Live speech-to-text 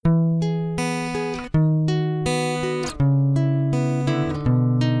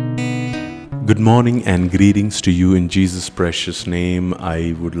Good morning and greetings to you in Jesus' precious name.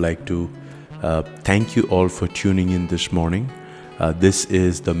 I would like to thank you all for tuning in this morning. This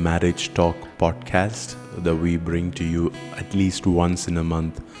is the Marriage Talk podcast that we bring to you at least once in a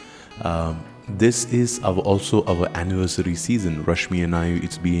month. This is also our anniversary season. Rashmi and I,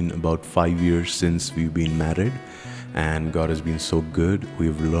 it's been about 5 years since we've been married, and God has been so good.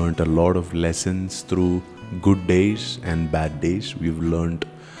 We've learned a lot of lessons through good days and bad days. We've learned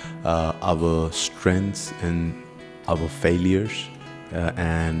our strengths and our failures,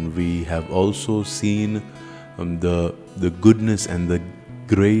 and we have also seen the goodness and the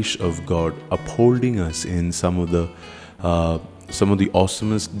grace of God upholding us in some of the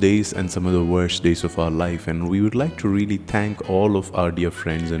awesomest days and some of the worst days of our life. And we would like to really thank all of our dear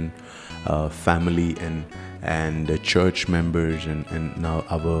friends and family and church members and now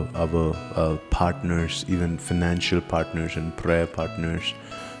our partners, even financial partners and prayer partners.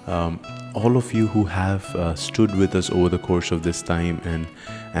 All of you who have stood with us over the course of this time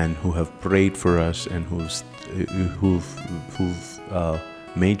and who have prayed for us and who've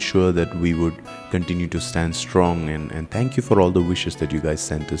made sure that we would continue to stand strong, and thank you for all the wishes that you guys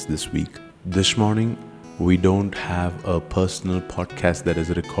sent us this week. This morning we don't have a personal podcast that is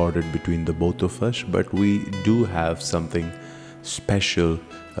recorded between the both of us, but we do have something special.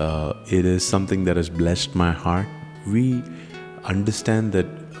 It is something that has blessed my heart. We understand that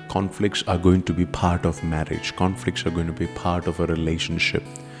conflicts are going to be part of marriage. Conflicts are going to be part of a relationship.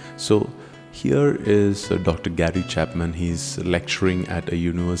 So here is Dr. Gary Chapman. He's lecturing at a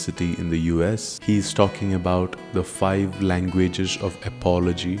university in the US. He's talking about the 5 languages of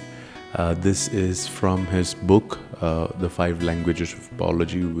apology. This is from his book, The 5 Languages of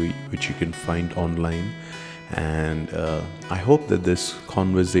Apology, which you can find online. And I hope that this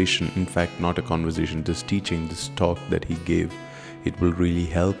conversation, in fact, not a conversation, this teaching, this talk that he gave, it will really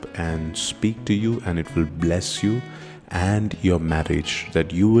help and speak to you, and it will bless you and your marriage,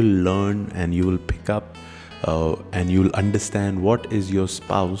 that you will learn and you will pick up and you will understand what is your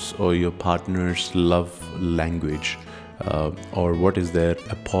spouse or your partner's love language, or what is their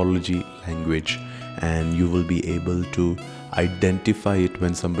apology language, and you will be able to identify it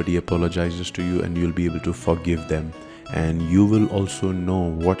when somebody apologizes to you, and you'll be able to forgive them. And you will also know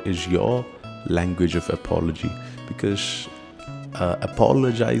what is your language of apology, because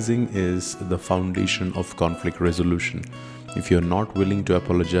apologizing is the foundation of conflict resolution. If you're not willing to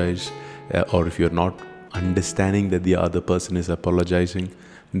apologize, or if you're not understanding that the other person is apologizing,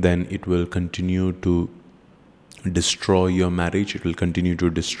 then it will continue to destroy your marriage. It will continue to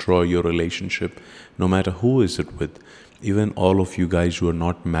destroy your relationship, no matter who is it with. Even all of you guys who are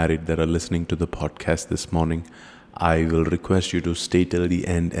not married that are listening to the podcast this morning, I will request you to stay till the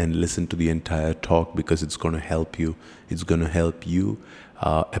end and listen to the entire talk, because it's going to help you. It's going to help you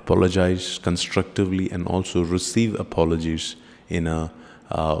apologize constructively and also receive apologies in a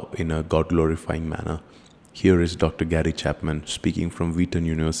God-glorifying manner. Here is Dr. Gary Chapman speaking from Wheaton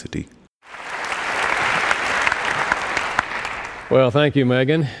University. Well, thank you,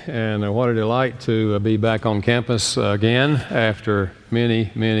 Megan, and what a delight to be back on campus again after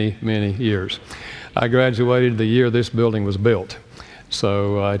many, many, many years. I graduated the year this building was built,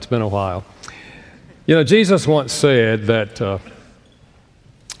 so it's been a while. You know, Jesus once said that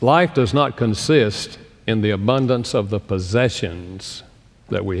life does not consist in the abundance of the possessions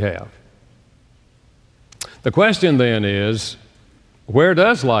that we have. The question then is, where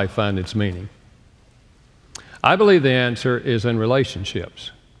does life find its meaning? I believe the answer is in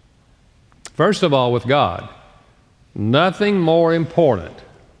relationships. First of all, with God. Nothing more important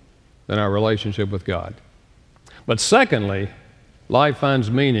than our relationship with God. But secondly, life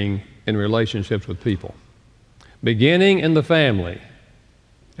finds meaning in relationships with people, beginning in the family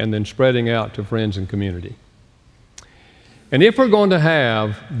and then spreading out to friends and community. And if we're going to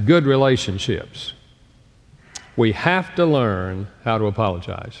have good relationships, we have to learn how to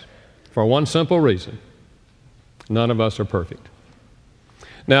apologize, for one simple reason: none of us are perfect.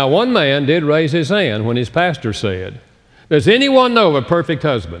 Now, one man did raise his hand when his pastor said, "Does anyone know of a perfect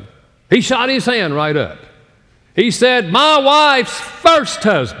husband?" He shot his hand right up. He said, "My wife's first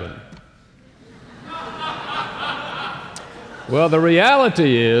husband." Well, the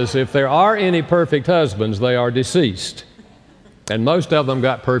reality is, if there are any perfect husbands, they are deceased. And most of them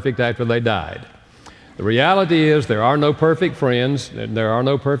got perfect after they died. The reality is, there are no perfect friends, there are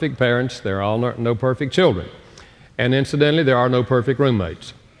no perfect parents, there are no perfect children. And incidentally, there are no perfect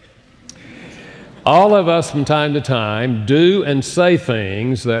roommates. All of us from time to time do and say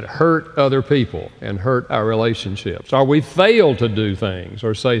things that hurt other people and hurt our relationships, or we fail to do things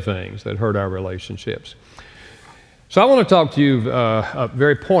or say things that hurt our relationships. So I want to talk to you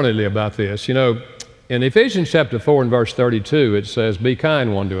very pointedly about this. You know, in Ephesians chapter 4 and verse 32, it says, "Be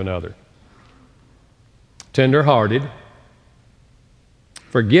kind one to another, tender-hearted,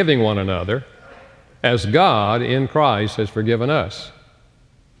 forgiving one another, as God in Christ has forgiven us."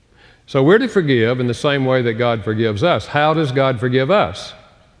 So we're to forgive in the same way that God forgives us. How does God forgive us?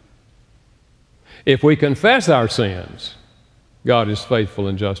 If we confess our sins, God is faithful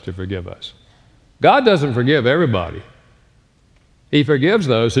and just to forgive us. God doesn't forgive everybody. He forgives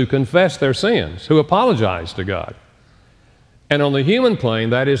those who confess their sins, who apologize to God. And on the human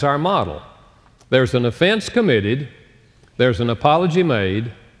plane, that is our model. There's an offense committed, there's an apology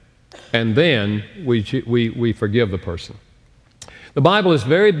made, and then we forgive the person. The Bible is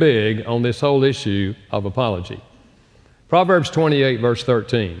very big on this whole issue of apology. Proverbs 28, verse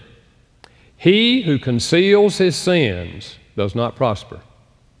 13. "He who conceals his sins does not prosper,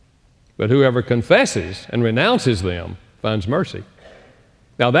 but whoever confesses and renounces them finds mercy."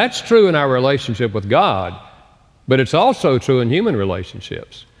 Now that's true in our relationship with God, but it's also true in human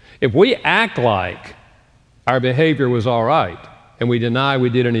relationships. If we act like our behavior was all right and we deny we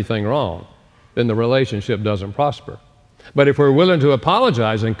did anything wrong, then the relationship doesn't prosper. But if we're willing to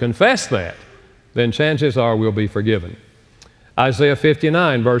apologize and confess that, then chances are we'll be forgiven. Isaiah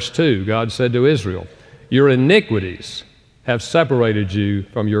 59, verse 2, God said to Israel, "Your iniquities have separated you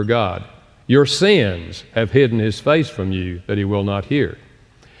from your God. Your sins have hidden his face from you that he will not hear."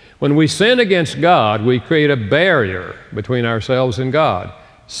 When we sin against God, we create a barrier between ourselves and God.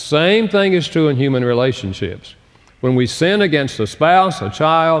 Same thing is true in human relationships. When we sin against a spouse, a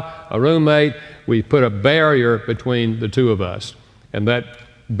child, a roommate, we put a barrier between the two of us, and that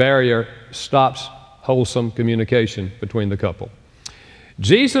barrier stops wholesome communication between the couple.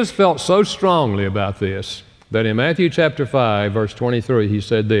 Jesus felt so strongly about this that in Matthew chapter 5, verse 23, he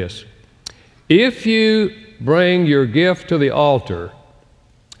said this, "If you bring your gift to the altar,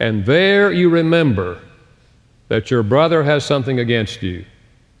 and there you remember that your brother has something against you,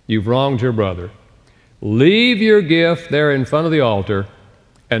 you've wronged your brother, leave your gift there in front of the altar,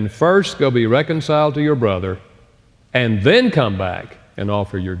 and first go be reconciled to your brother, and then come back and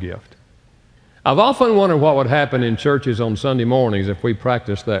offer your gift." I've often wondered what would happen in churches on Sunday mornings if we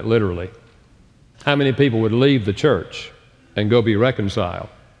practiced that literally. How many people would leave the church and go be reconciled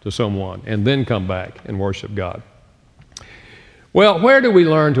to someone and then come back and worship God? Well, where do we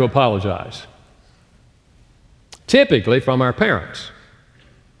learn to apologize? Typically from our parents.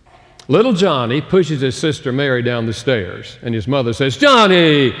 Little Johnny pushes his sister Mary down the stairs, and his mother says,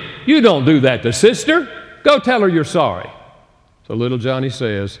 "Johnny, you don't do that to sister. Go tell her you're sorry." So little Johnny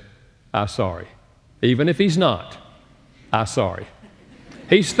says, "I'm sorry." Even if he's not, I'm sorry.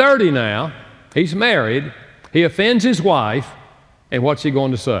 He's 30 now. He's married. He offends his wife. And what's he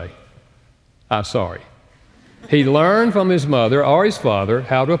going to say? "I'm sorry." He learned from his mother or his father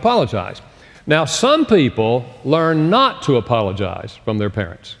how to apologize. Now, some people learn not to apologize from their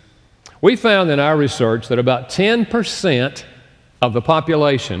parents. We found in our research that about 10% of the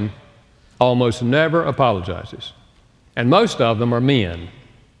population almost never apologizes. And most of them are men.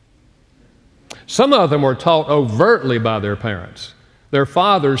 Some of them were taught overtly by their parents. Their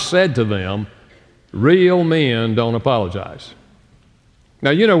fathers said to them, "Real men don't apologize."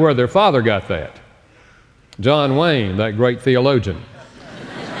 Now, you know where their father got that. John Wayne, that great theologian.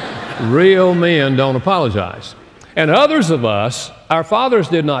 Real men don't apologize. And others of us, our fathers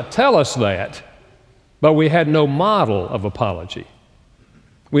did not tell us that, but we had no model of apology.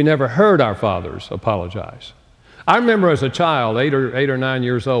 We never heard our fathers apologize. I remember as a child, 8 or 9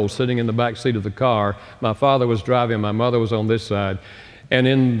 years old, sitting in the back seat of the car. My father was driving, my mother was on this side. And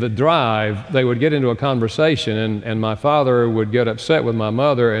in the drive, they would get into a conversation, and my father would get upset with my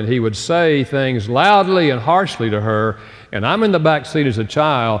mother, and he would say things loudly and harshly to her. And I'm in the back seat as a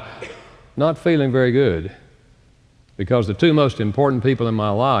child, not feeling very good, because the two most important people in my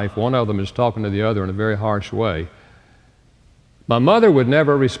life, one of them is talking to the other in a very harsh way. My mother would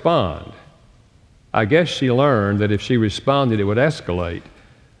never respond. I guess she learned that if she responded, it would escalate.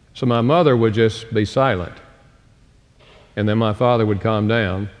 So my mother would just be silent. And then my father would calm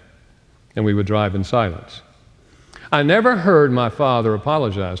down, and we would drive in silence. I never heard my father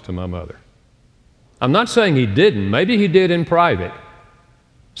apologize to my mother. I'm not saying he didn't. Maybe he did in private.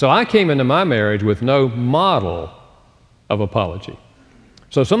 So I came into my marriage with no model of apology.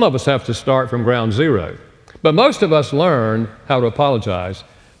 So some of us have to start from ground zero. But most of us learn how to apologize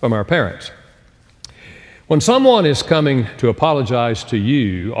from our parents. When someone is coming to apologize to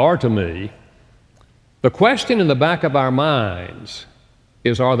you or to me, the question in the back of our minds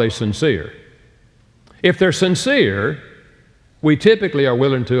is, are they sincere? If they're sincere, we typically are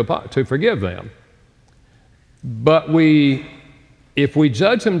willing to forgive them. But if we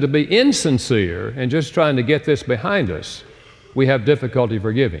judge them to be insincere and just trying to get this behind us, we have difficulty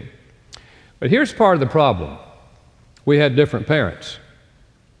forgiving. But here's part of the problem. We had different parents.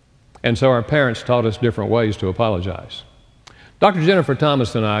 And so our parents taught us different ways to apologize. Dr. Jennifer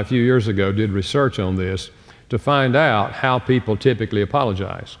Thomas and I, a few years ago, did research on this to find out how people typically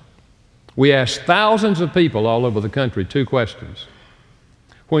apologize. We asked thousands of people all over the country 2 questions.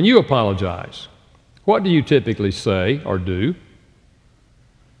 When you apologize, what do you typically say or do?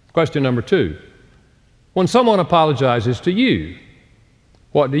 Question number 2, when someone apologizes to you,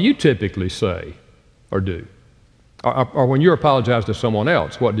 what do you typically say or do? Or when you apologize to someone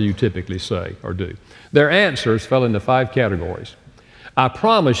else, what do you typically say or do? Their answers fell into 5 categories. I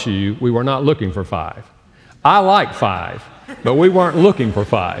promise you, we were not looking for 5. I like 5, but we weren't looking for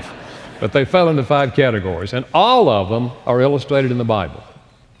 5. But they fell into 5 categories, and all of them are illustrated in the Bible.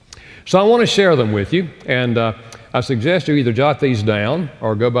 So I want to share them with you, and I suggest you either jot these down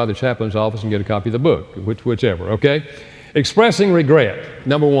or go by the chaplain's office and get a copy of the book, whichever, okay? Expressing regret.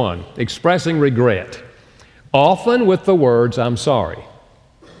 Number 1, expressing regret. Often with the words, I'm sorry.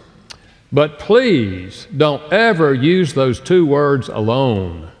 But please don't ever use those 2 words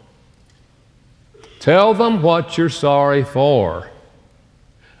alone. Tell them what you're sorry for.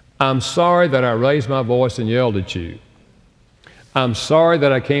 I'm sorry that I raised my voice and yelled at you. I'm sorry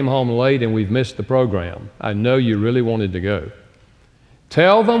that I came home late and we've missed the program. I know you really wanted to go.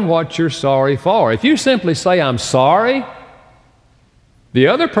 Tell them what you're sorry for. If you simply say, I'm sorry, the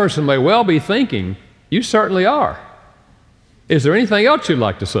other person may well be thinking, you certainly are. Is there anything else you'd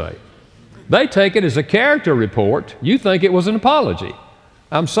like to say? They take it as a character report. You think it was an apology.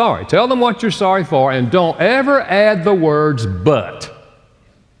 I'm sorry. Tell them what you're sorry for, and don't ever add the words but.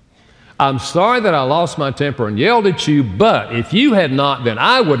 I'm sorry that I lost my temper and yelled at you, but if you had not, then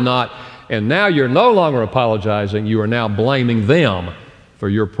I would not. And now you're no longer apologizing. You are now blaming them for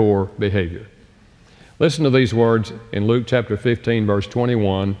your poor behavior. Listen to these words in Luke chapter 15, verse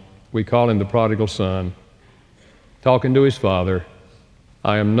 21. We call him the prodigal son, talking to his father.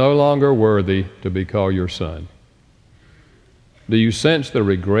 I am no longer worthy to be called your son. Do you sense the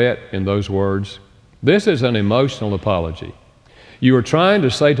regret in those words? This is an emotional apology. You are trying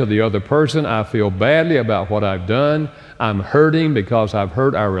to say to the other person, I feel badly about what I've done. I'm hurting because I've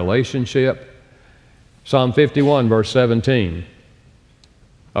hurt our relationship. Psalm 51, verse 17.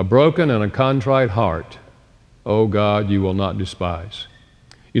 A broken and a contrite heart, O God, you will not despise.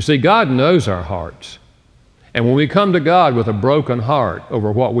 You see, God knows our hearts. And when we come to God with a broken heart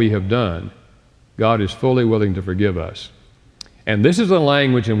over what we have done, God is fully willing to forgive us. And this is the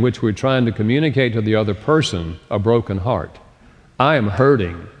language in which we're trying to communicate to the other person a broken heart. I am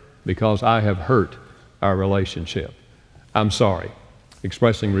hurting because I have hurt our relationship. I'm sorry,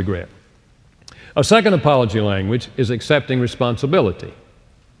 expressing regret. A second apology language is accepting responsibility.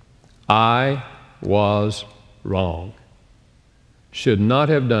 I was wrong. Should not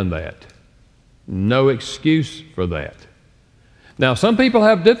have done that. No excuse for that. Now, some people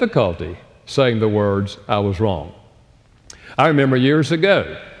have difficulty saying the words, I was wrong. I remember years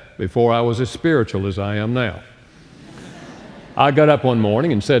ago, before I was as spiritual as I am now, I got up one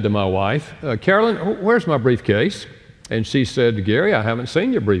morning and said to my wife, Carolyn, where's my briefcase? And she said, Gary, I haven't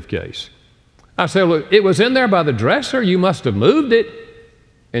seen your briefcase. I said, look, it was in there by the dresser. You must have moved it.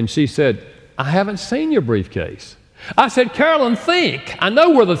 And she said, I haven't seen your briefcase. I said, Carolyn, think. I know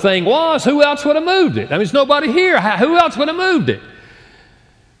where the thing was. Who else would have moved it? I mean, there's nobody here. Who else would have moved it?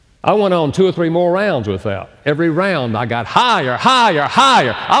 I went on 2 or 3 more rounds with that. Every round I got higher, higher,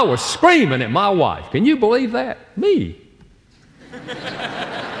 higher. I was screaming at my wife. Can you believe that? Me.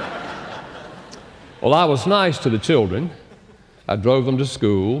 Well, I was nice to the children. I drove them to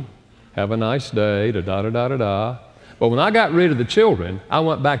school. Have a nice day, da-da-da-da-da. But when I got rid of the children, I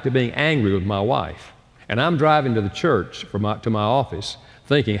went back to being angry with my wife. And I'm driving to the church to my office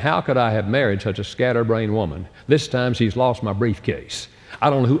thinking, how could I have married such a scatterbrained woman? This time she's lost my briefcase. I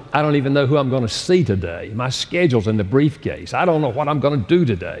don't even know who I'm going to see today. My schedule's in the briefcase. I don't know what I'm going to do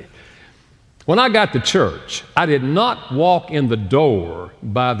today. When I got to church, I did not walk in the door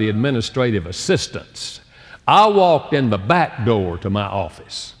by the administrative assistants. I walked in the back door to my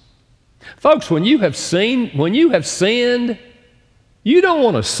office. Folks, when you have sinned, you don't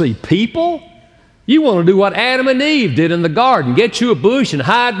want to see people. You want to do what Adam and Eve did in the garden, get you a bush and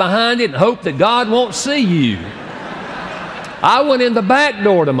hide behind it and hope that God won't see you. I went in the back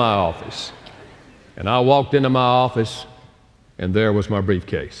door to my office, and I walked into my office, and there was my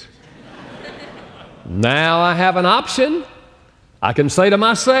briefcase. Now I have an option. I can say to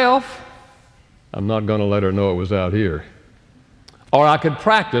myself, I'm not going to let her know it was out here. Or I could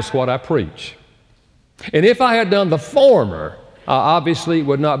practice what I preach. And if I had done the former, I obviously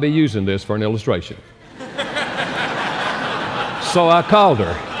would not be using this for an illustration. So I called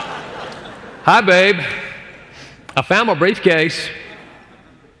her. Hi, babe. I found my briefcase.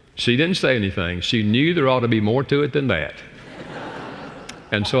 She didn't say anything. She knew there ought to be more to it than that.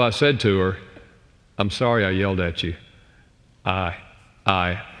 And so I said to her, I'm sorry I yelled at you. I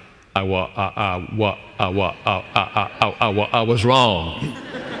was wrong.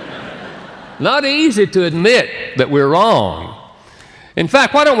 Not easy to admit that we're wrong. In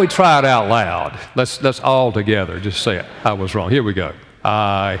fact, why don't we try it out loud? Let's all together just say it. I was wrong. Here we go.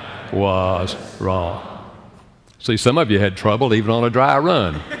 I was wrong. See, some of you had trouble even on a dry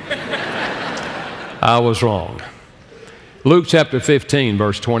run. I was wrong. Luke chapter 15,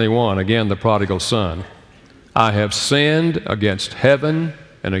 verse 21, again, the prodigal son. I have sinned against heaven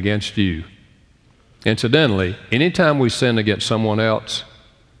and against you. Incidentally, anytime we sin against someone else,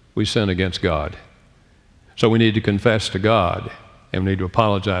 we sin against God. So we need to confess to God, and we need to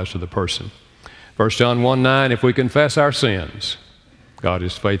apologize to the person. 1 John 1:9, if we confess our sins, God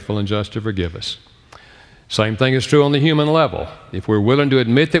is faithful and just to forgive us. Same thing is true on the human level. If we're willing to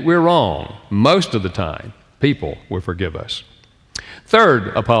admit that we're wrong, most of the time, people will forgive us. Third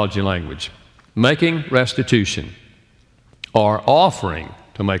apology language, making restitution or offering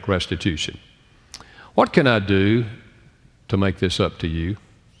to make restitution. What can I do to make this up to you?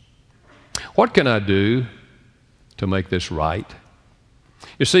 What can I do to make this right?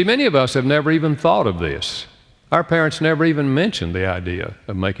 You see, many of us have never even thought of this. Our parents never even mentioned the idea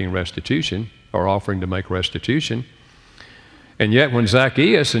of making restitution or offering to make restitution. And yet when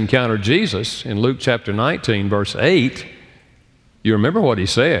Zacchaeus encountered Jesus in Luke chapter 19, verse 8, you remember what he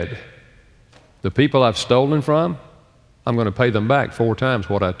said. The people I've stolen from, I'm going to pay them back 4 times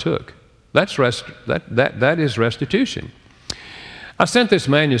what I took. That is restitution. I sent this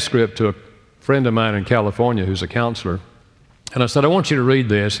manuscript to a friend of mine in California who's a counselor, and I said, I want you to read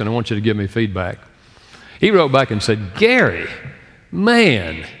this and I want you to give me feedback. He wrote back and said, Gary,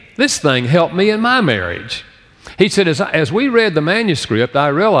 man, this thing helped me in my marriage. He said, as we read the manuscript, I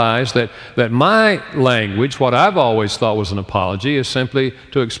realized that my language, what I've always thought was an apology, is simply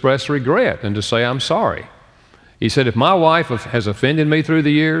to express regret and to say I'm sorry. He said, if my wife has offended me through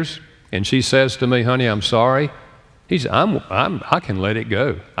the years and she says to me, honey, I'm sorry, he said, I can let it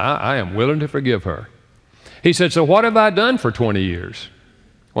go. I am willing to forgive her. He said, so what have I done for 20 years?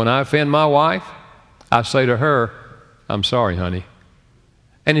 When I offend my wife, I say to her, I'm sorry, honey.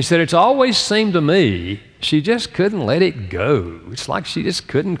 And he said, it's always seemed to me she just couldn't let it go. It's like she just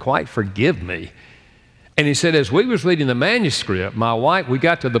couldn't quite forgive me. And he said, as we was reading the manuscript, my wife, we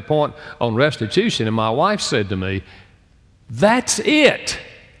got to the point on restitution, and my wife said to me, that's it.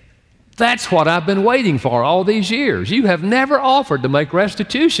 That's what I've been waiting for all these years. You have never offered to make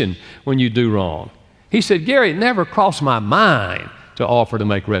restitution when you do wrong. He said, Gary, it never crossed my mind to offer to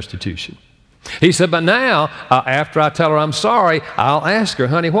make restitution. He said, but now, after I tell her I'm sorry, I'll ask her,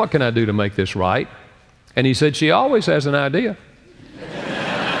 honey, what can I do to make this right? And he said, she always has an idea.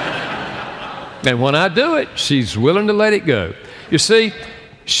 And when I do it, she's willing to let it go. You see,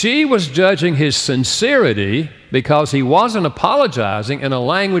 she was judging his sincerity because he wasn't apologizing in a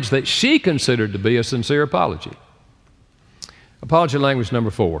language that she considered to be a sincere apology. Apology language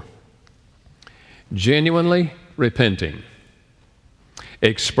number 4. Genuinely repenting.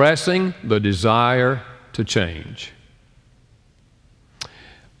 Expressing the desire to change.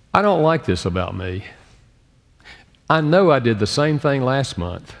 I don't like this about me. I know I did the same thing last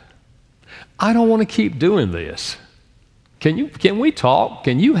month. I don't want to keep doing this. Can we talk?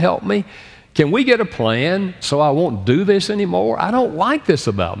 Can you help me? Can we get a plan so I won't do this anymore? I don't like this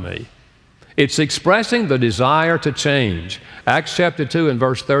about me. It's expressing the desire to change. Acts chapter 2 and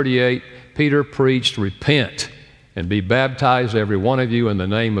verse 38, Peter preached, repent and be baptized every one of you in the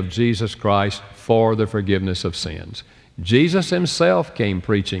name of Jesus Christ for the forgiveness of sins. Jesus himself came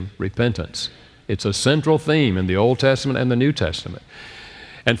preaching repentance. It's a central theme in the Old Testament and the New Testament.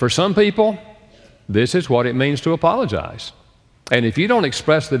 And for some people, this is what it means to apologize. And if you don't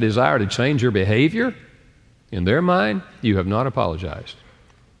express the desire to change your behavior, in their mind, you have not apologized.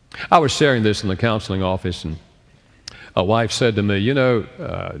 I was sharing this in the counseling office, and a wife said to me, you know,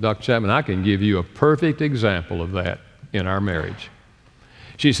 Dr. Chapman, I can give you a perfect example of that in our marriage.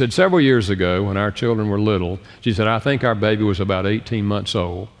 She said, several years ago, when our children were little, she said, I think our baby was about 18 months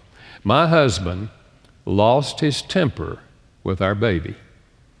old. My husband lost his temper with our baby.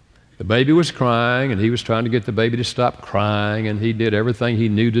 The baby was crying, and he was trying to get the baby to stop crying, and he did everything he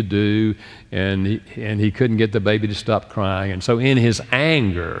knew to do, and he couldn't get the baby to stop crying. And so in his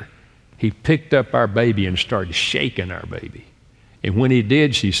anger, he picked up our baby and started shaking our baby. And when he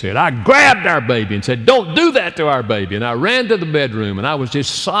did, she said, I grabbed our baby and said, don't do that to our baby. And I ran to the bedroom, and I was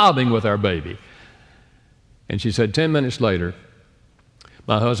just sobbing with our baby. And she said, 10 minutes later,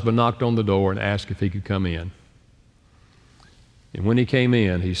 my husband knocked on the door and asked if he could come in. And when he came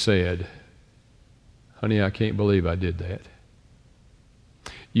in, he said, honey, I can't believe I did that.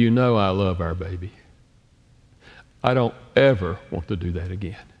 You know I love our baby. I don't ever want to do that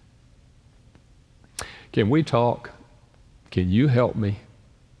again. Can we talk? Can you help me?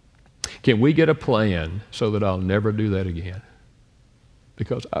 Can we get a plan so that I'll never do that again?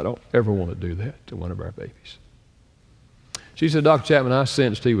 Because I don't ever want to do that to one of our babies. She said, Dr. Chapman, I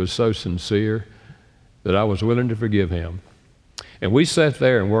sensed he was so sincere that I was willing to forgive him. And we sat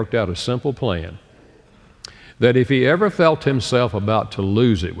there and worked out a simple plan that if he ever felt himself about to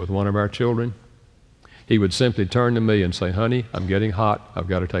lose it with one of our children, he would simply turn to me and say, honey, I'm getting hot. I've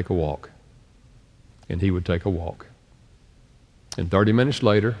got to take a walk. And he would take a walk. And 30 minutes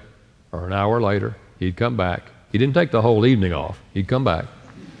later, or an hour later, he'd come back. He didn't take the whole evening off. He'd come back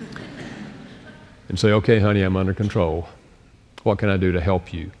and say, okay, honey, I'm under control. What can I do to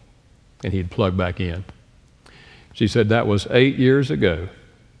help you? And he'd plug back in. She said that was 8 years ago.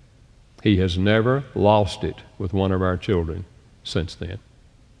 He has never lost it with one of our children since then.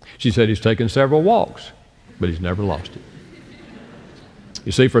 She said he's taken several walks, but he's never lost it.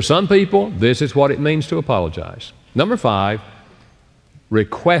 You see, for some people, this is what it means to apologize. Number 5,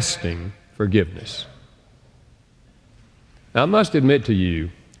 requesting forgiveness. Now, I must admit to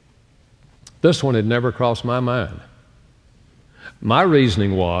you, this one had never crossed my mind. My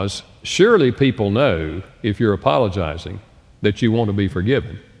reasoning was, surely people know if you're apologizing that you want to be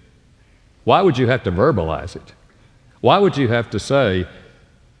forgiven. Why would you have to verbalize it? Why would you have to say,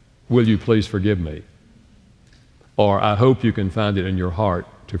 will you please forgive me? Or I hope you can find it in your heart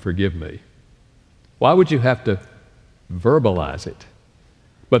to forgive me. Why would you have to verbalize it?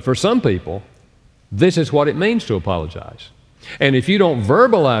 But for some people, this is what it means to apologize. And if you don't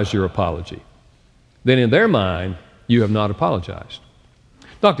verbalize your apology, then in their mind, you have not apologized.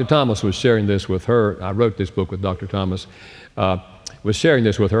 Dr. Thomas was sharing this with her. I wrote this book with Dr. Thomas, was sharing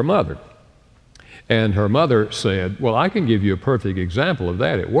this with her mother. And her mother said, well, I can give you a perfect example of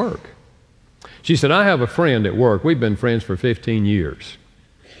that at work. She said, I have a friend at work. We've been friends for 15 years.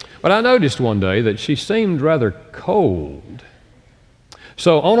 But I noticed one day that she seemed rather cold.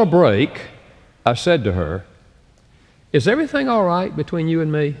 So on a break, I said to her, is everything all right between you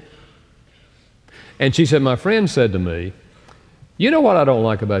and me? And she said, my friend said to me, you know what I don't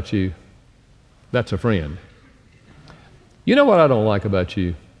like about you? That's a friend. You know what I don't like about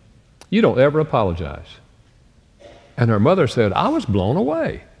you? You don't ever apologize. And her mother said, I was blown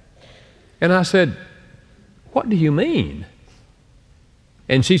away. And I said, what do you mean?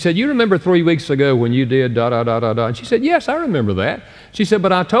 And she said, you remember 3 weeks ago when you did da da da da da? And she said, yes, I remember that. She said,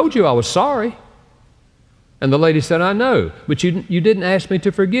 but I told you I was sorry. And the lady said, I know, but you didn't ask me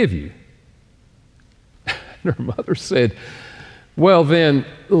to forgive you. And her mother said, well then,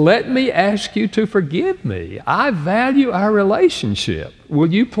 let me ask you to forgive me. I value our relationship.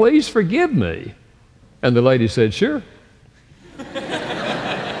 Will you please forgive me? And the lady said, sure.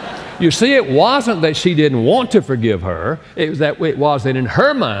 You see, it wasn't that she didn't want to forgive her. It was that in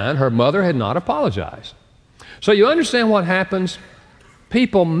her mind, her mother had not apologized. So you understand what happens?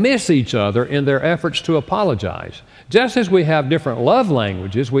 People miss each other in their efforts to apologize. Just as we have different love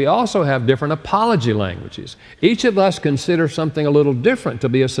languages, we also have different apology languages. Each of us considers something a little different to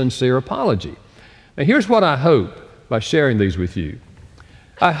be a sincere apology. Now, here's what I hope by sharing these with you.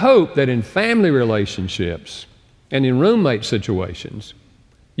 I hope that in family relationships and in roommate situations,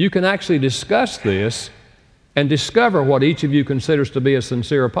 you can actually discuss this and discover what each of you considers to be a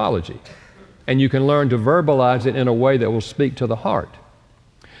sincere apology. And you can learn to verbalize it in a way that will speak to the heart.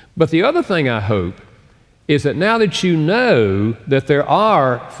 But the other thing I hope is that now that you know that there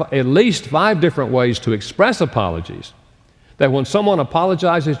are at least 5 different ways to express apologies, that when someone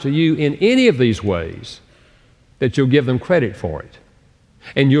apologizes to you in any of these ways, that you'll give them credit for it.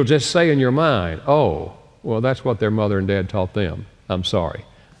 And you'll just say in your mind, oh, well, that's what their mother and dad taught them. I'm sorry.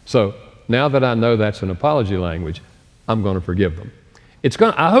 So now that I know that's an apology language, I'm going to forgive them.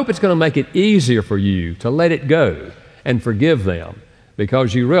 I hope it's going to make it easier for you to let it go and forgive them,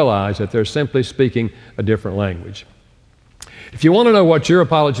 because you realize that they're simply speaking a different language. If you want to know what your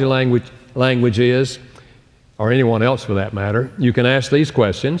apology language is, or anyone else for that matter, you can ask these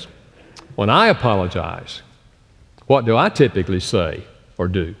questions. When I apologize, what do I typically say or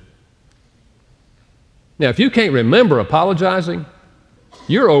do? Now, if you can't remember apologizing,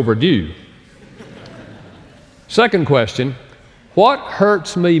 you're overdue. Second question, what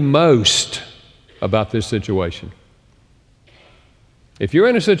hurts me most about this situation? If you're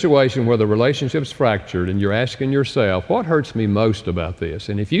in a situation where the relationship's fractured and you're asking yourself, what hurts me most about this?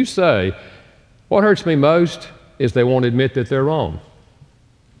 And if you say, what hurts me most is they won't admit that they're wrong.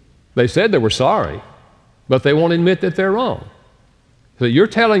 They said they were sorry, but they won't admit that they're wrong. So you're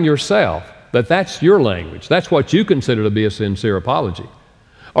telling yourself that that's your language. That's what you consider to be a sincere apology.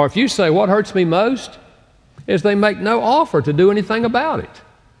 Or if you say, what hurts me most is they make no offer to do anything about it.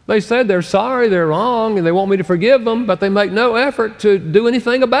 They said they're sorry, they're wrong, and they want me to forgive them, but they make no effort to do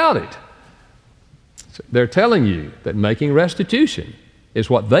anything about it. So they're telling you that making restitution is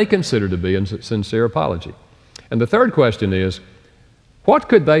what they consider to be a sincere apology. And the third question is, what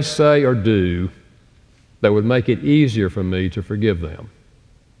could they say or do that would make it easier for me to forgive them?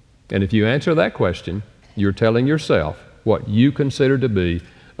 And if you answer that question, you're telling yourself what you consider to be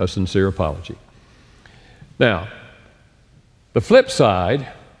a sincere apology. Now, the flip side,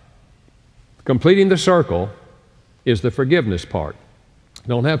 completing the circle, is the forgiveness part.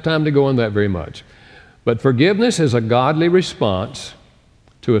 Don't have time to go on that very much. But forgiveness is a godly response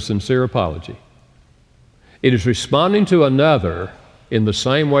to a sincere apology. It is responding to another in the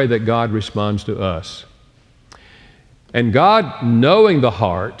same way that God responds to us. And God, knowing the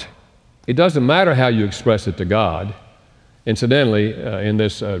heart, it doesn't matter how you express it to God. Incidentally, in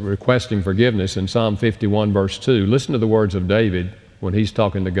this requesting forgiveness in Psalm 51, verse 2, listen to the words of David when he's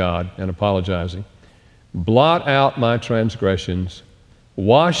talking to God and apologizing. Blot out my transgressions,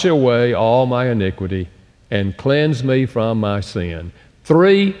 wash away all my iniquity, and cleanse me from my sin.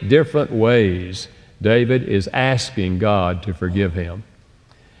 3 different ways David is asking God to forgive him.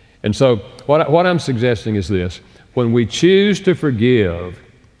 And so what I'm suggesting is this. When we choose to forgive,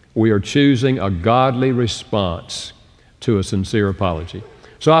 we are choosing a godly response to a sincere apology.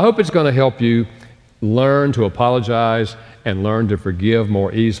 So I hope it's going to help you learn to apologize and learn to forgive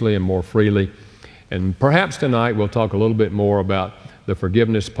more easily and more freely. And perhaps tonight we'll talk a little bit more about the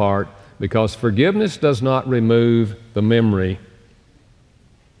forgiveness part, because forgiveness does not remove the memory.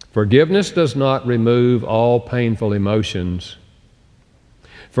 Forgiveness does not remove all painful emotions.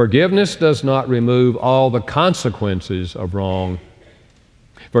 Forgiveness does not remove all the consequences of wrong.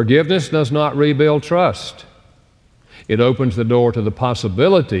 Forgiveness does not rebuild trust. It opens the door to the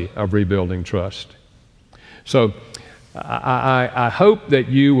possibility of rebuilding trust. So I hope that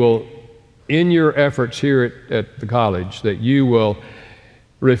you will, in your efforts here at the college, that you will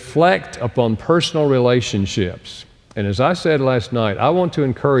reflect upon personal relationships. And as I said last night, I want to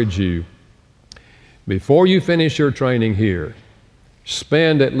encourage you, before you finish your training here,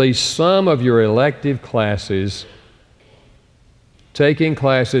 spend at least some of your elective classes taking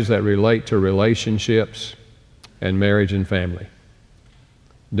classes that relate to relationships and marriage and family.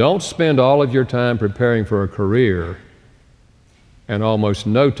 Don't spend all of your time preparing for a career and almost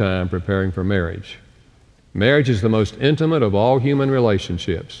no time preparing for marriage. Marriage is the most intimate of all human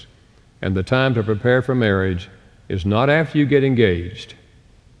relationships, and the time to prepare for marriage is not after you get engaged.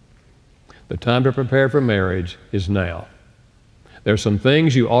 The time to prepare for marriage is now. There are some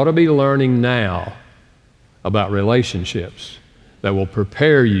things you ought to be learning now about relationships that will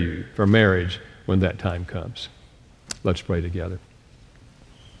prepare you for marriage when that time comes. Let's pray together.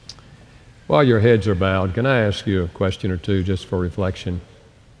 While your heads are bowed, can I ask you a question or two just for reflection?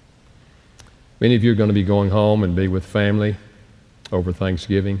 Many of you are going to be going home and be with family over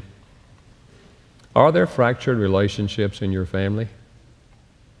Thanksgiving. Are there fractured relationships in your family?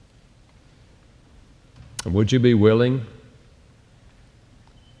 And would you be willing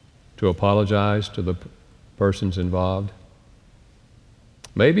to apologize to the persons involved?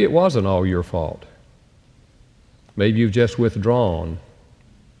 Maybe it wasn't all your fault. Maybe you've just withdrawn,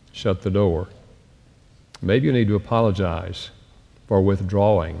 shut the door. Maybe you need to apologize for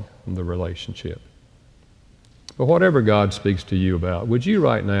withdrawing from the relationship. But whatever God speaks to you about, would you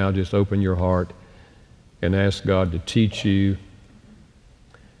right now just open your heart and ask God to teach you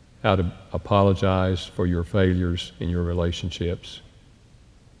how to apologize for your failures in your relationships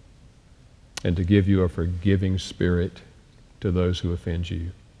and to give you a forgiving spirit to those who offend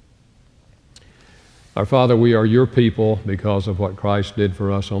you. Our Father, we are your people because of what Christ did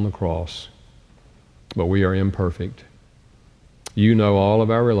for us on the cross, but we are imperfect. You know all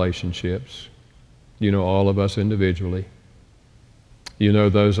of our relationships. You know all of us individually. You know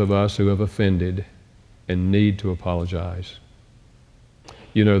those of us who have offended and need to apologize.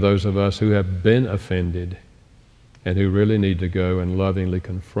 You know those of us who have been offended and who really need to go and lovingly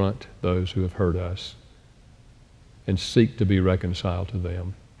confront those who have hurt us and seek to be reconciled to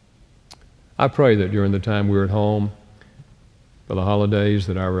them. I pray that during the time we're at home for the holidays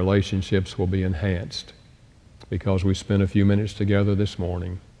that our relationships will be enhanced because we spent a few minutes together this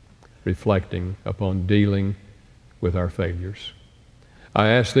morning reflecting upon dealing with our failures. I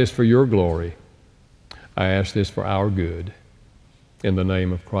ask this for your glory. I ask this for our good. In the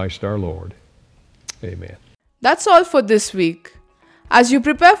name of Christ our Lord. Amen. That's all for this week. As you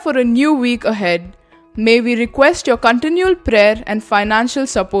prepare for a new week ahead, may we request your continual prayer and financial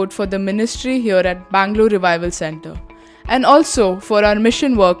support for the ministry here at Bangalore Revival Center, and also for our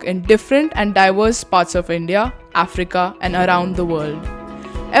mission work in different and diverse parts of India, Africa, and around the world.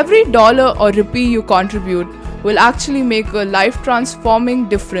 Every dollar or rupee you contribute will actually make a life-transforming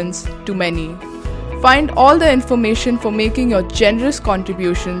difference to many. Find all the information for making your generous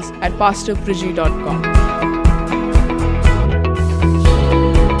contributions at pastorpriji.com.